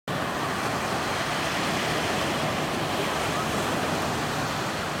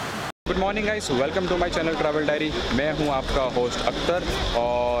Good morning guys, welcome to my channel travel diary. मैं हूं आपका होस्ट अख्तर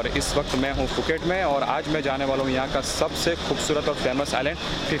और इस वक्त मैं हूं फुकेट में और आज मैं जाने वाला हूं यहां का सबसे खूबसूरत और फेमस आइलैंड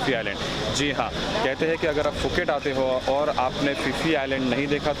फिफी आइलैंड। जी हां, कहते हैं कि अगर आप फुकेट आते हो और आपने फिफी आइलैंड नहीं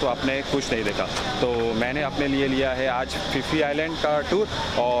देखा तो आपने कुछ नहीं देखा। तो मैंने अपने लिए लिया है आज फिफी आइलैंड का टूर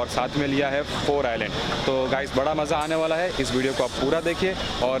और साथ में लिया है 4 आइलैंड। तो गाइस बड़ा मज़ा आने वाला है, इस वीडियो को आप पूरा देखिए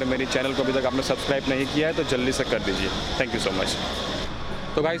और मेरी चैनल को अभी तक आपने सब्सक्राइब नहीं किया है तो जल्दी से कर दीजिए। Thank you so much.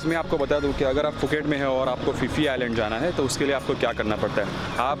 तो गाइस मैं आपको बता दूं कि अगर आप फुकेट में हैं और आपको फिफी आइलैंड जाना है तो उसके लिए आपको क्या करना पड़ता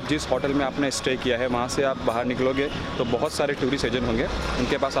है। आप जिस होटल में आपने स्टे किया है वहाँ से आप बाहर निकलोगे तो बहुत सारे टूरिस्ट एजेंट होंगे,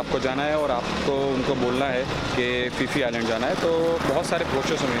 उनके पास आपको जाना है और आपको उनको बोलना है कि फिफी आइलैंड जाना है। तो बहुत सारे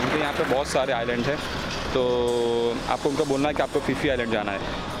प्रोसेस होंगे उनके, यहाँ पे बहुत सारे आइलैंड हैं, तो आपको उनको बोलना है कि आपको फिफी आइलैंड जाना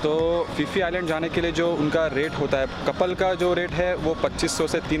है। तो फिफी आइलैंड जाने के लिए जो उनका रेट होता है, कपल का जो रेट है वो 2500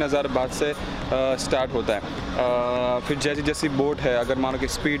 से 3000 बात से स्टार्ट होता है। फिर जैसी जैसी बोट है, अगर मानो कि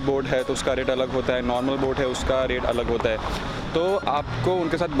स्पीड बोट है तो उसका रेट अलग होता है, नॉर्मल बोट है उसका रेट अलग होता है। तो आपको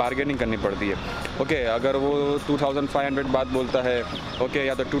उनके साथ बार्गेनिंग करनी पड़ती है। ओके, अगर वो 2500 बात बोलता है ओके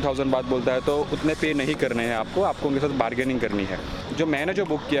या तो 2000 बात बोलता है तो उतने पे नहीं करने हैं आपको उनके साथ बार्गेनिंग करनी है। मैंने जो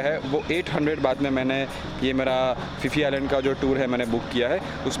बुक किया है वो 800 बात में मैंने ये मेरा फिफी आइलैंड का जो टूर है मैंने बुक किया है।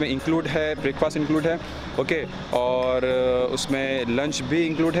 उसमें इंक्लूड है ब्रेकफास्ट इंक्लूड है, ओके, और उसमें लंच भी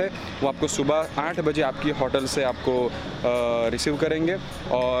इंक्लूड है। वो आपको सुबह 8 बजे आपकी होटल से आपको रिसीव करेंगे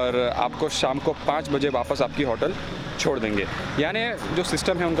और आपको शाम को 5 बजे वापस आपकी होटल छोड़ देंगे। यानी जो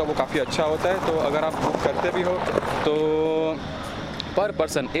सिस्टम है उनका वो काफ़ी अच्छा होता है। तो अगर आप बुक करते भी हो तो पर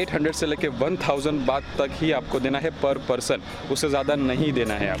पर्सन 800 से लेके 1000 बात तक ही आपको देना है पर पर्सन, उससे ज़्यादा नहीं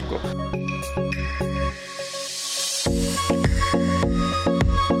देना है आपको।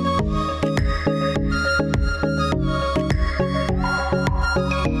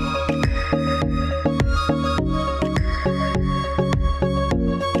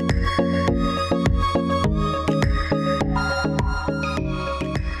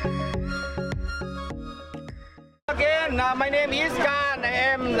 My name is Khan. I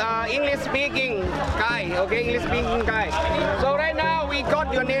am English speaking guy. Okay, English speaking guy. So right now we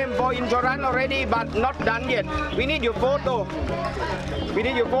got your name for insurance already, but not done yet. We need your photo. We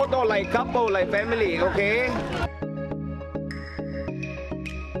need your photo like couple, like family. Okay.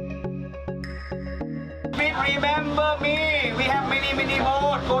 Remember me. We have many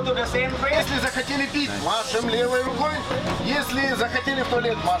more. Go to the same place. Если захотели пить, машем левой рукой. Если захотели в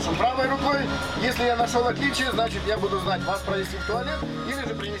туалет, машем правой рукой. Если я нашел отличие, значит я буду знать, вас провести в туалет или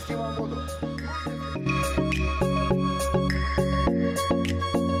же принести вам воду.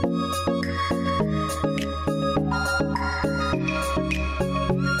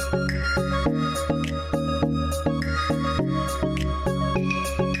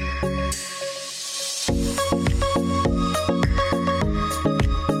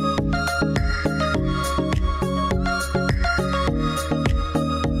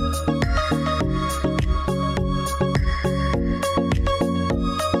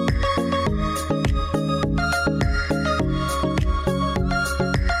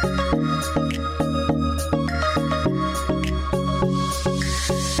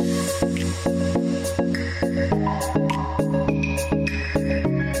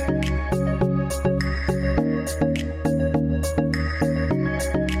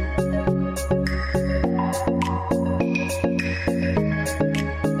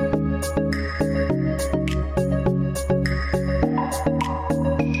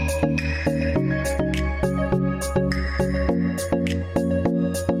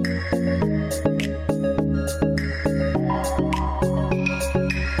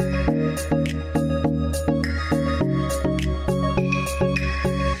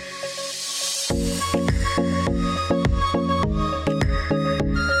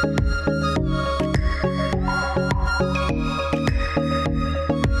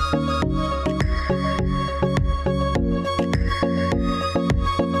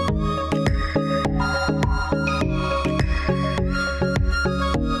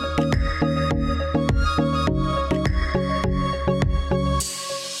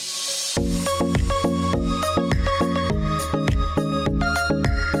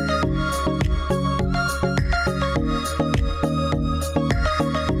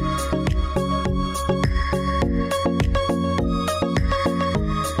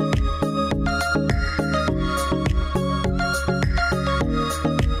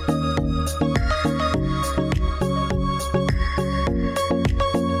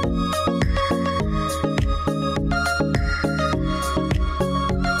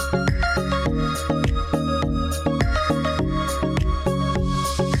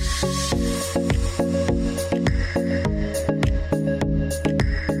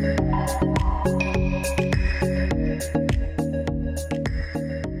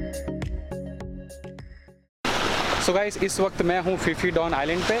 Guys इस वक्त मैं हूँ फिफीडॉन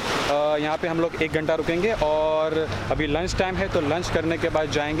island पे। यहाँ पे हम लोग 1 घंटा रुकेंगे और अभी लंच टाइम है, तो लंच करने के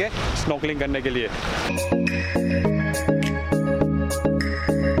बाद जाएंगे स्नॉर्कलिंग करने के लिए।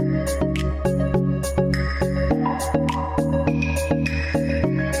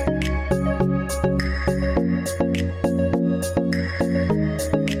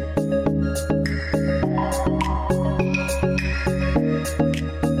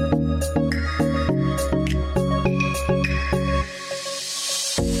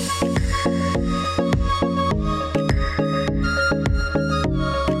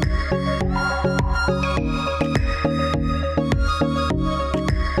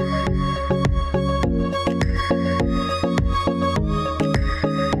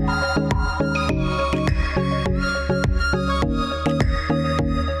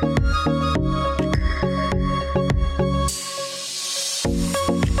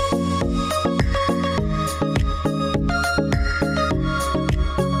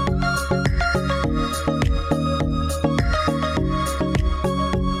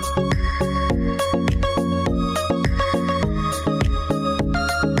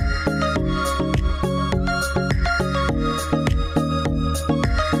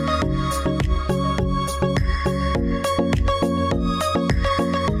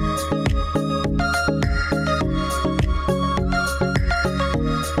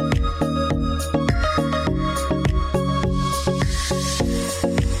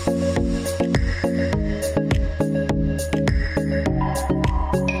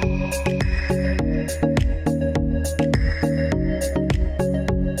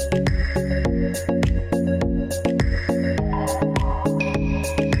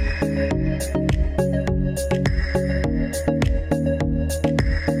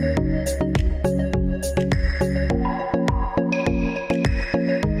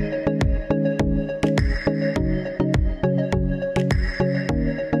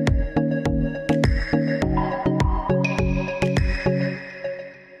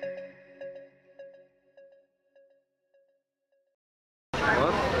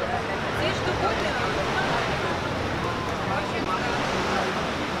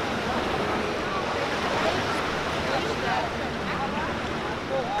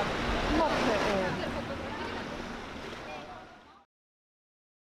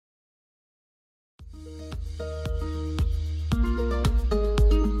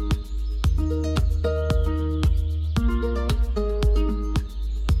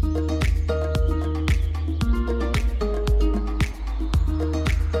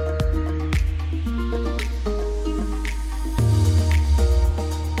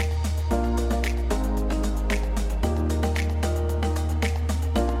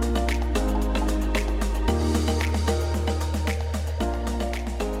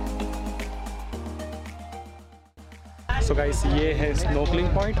 सो गाइस ये है स्नॉर्कलिंग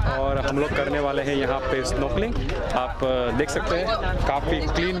पॉइंट और हम लोग करने वाले हैं यहाँ पे स्नॉर्कलिंग। आप देख सकते हैं काफ़ी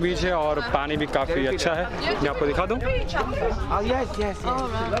क्लीन बीच है और पानी भी काफ़ी अच्छा है। मैं आपको दिखा दूँ।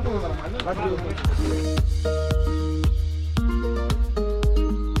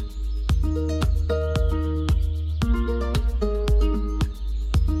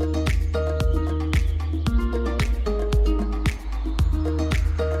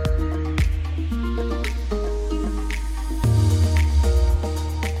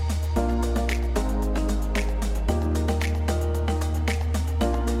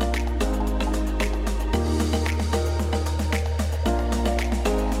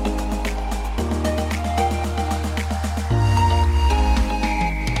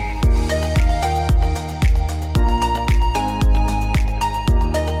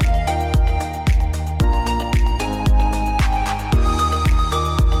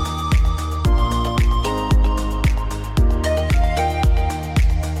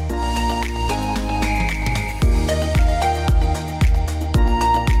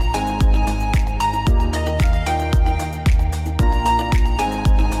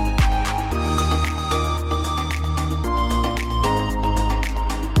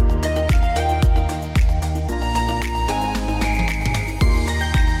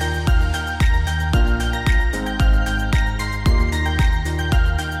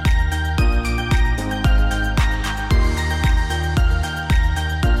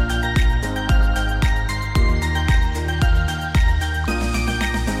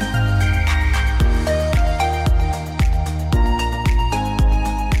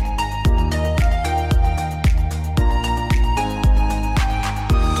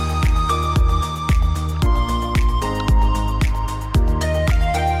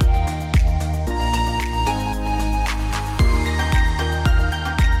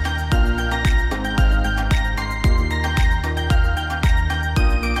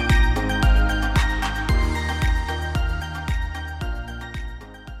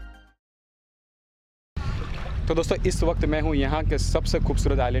 तो दोस्तों इस वक्त मैं हूँ यहाँ के सबसे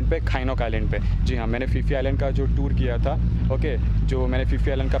खूबसूरत आइलैंड पे, खाइनोक आइलैंड पे। जी हाँ, मैंने फिफी आइलैंड का जो टूर किया था, ओके, जो मैंने फिफी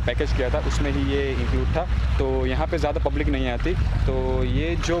आइलैंड का पैकेज किया था उसमें ही ये इंक्लूड था। तो यहाँ पे ज़्यादा पब्लिक नहीं आती। तो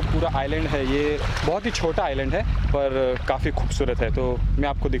ये जो पूरा आइलैंड है ये बहुत ही छोटा आइलैंड है पर काफ़ी खूबसूरत है। तो मैं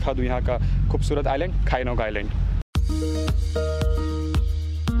आपको दिखा दूँ यहाँ का खूबसूरत आइलैंड, खाइनोक आइलैंड।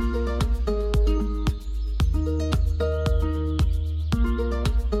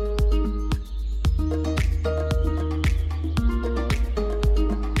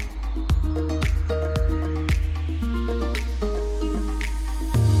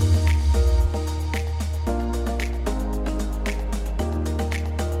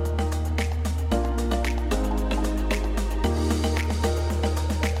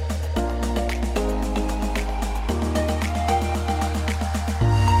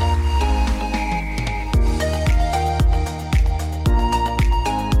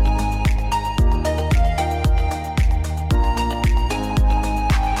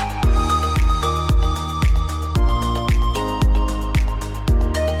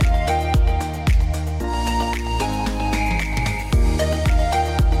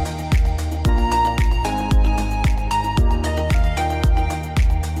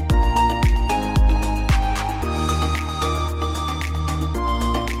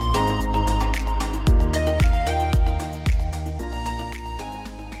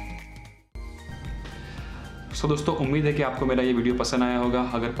 सो दोस्तों उम्मीद है कि आपको मेरा ये वीडियो पसंद आया होगा।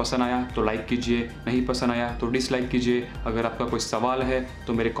 अगर पसंद आया तो लाइक कीजिए, नहीं पसंद आया तो डिसलाइक कीजिए। अगर आपका कोई सवाल है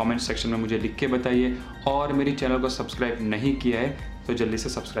तो मेरे कमेंट सेक्शन में मुझे लिख के बताइए, और मेरी चैनल को सब्सक्राइब नहीं किया है तो जल्दी से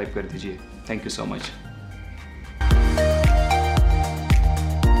सब्सक्राइब कर दीजिए। Thank you so much.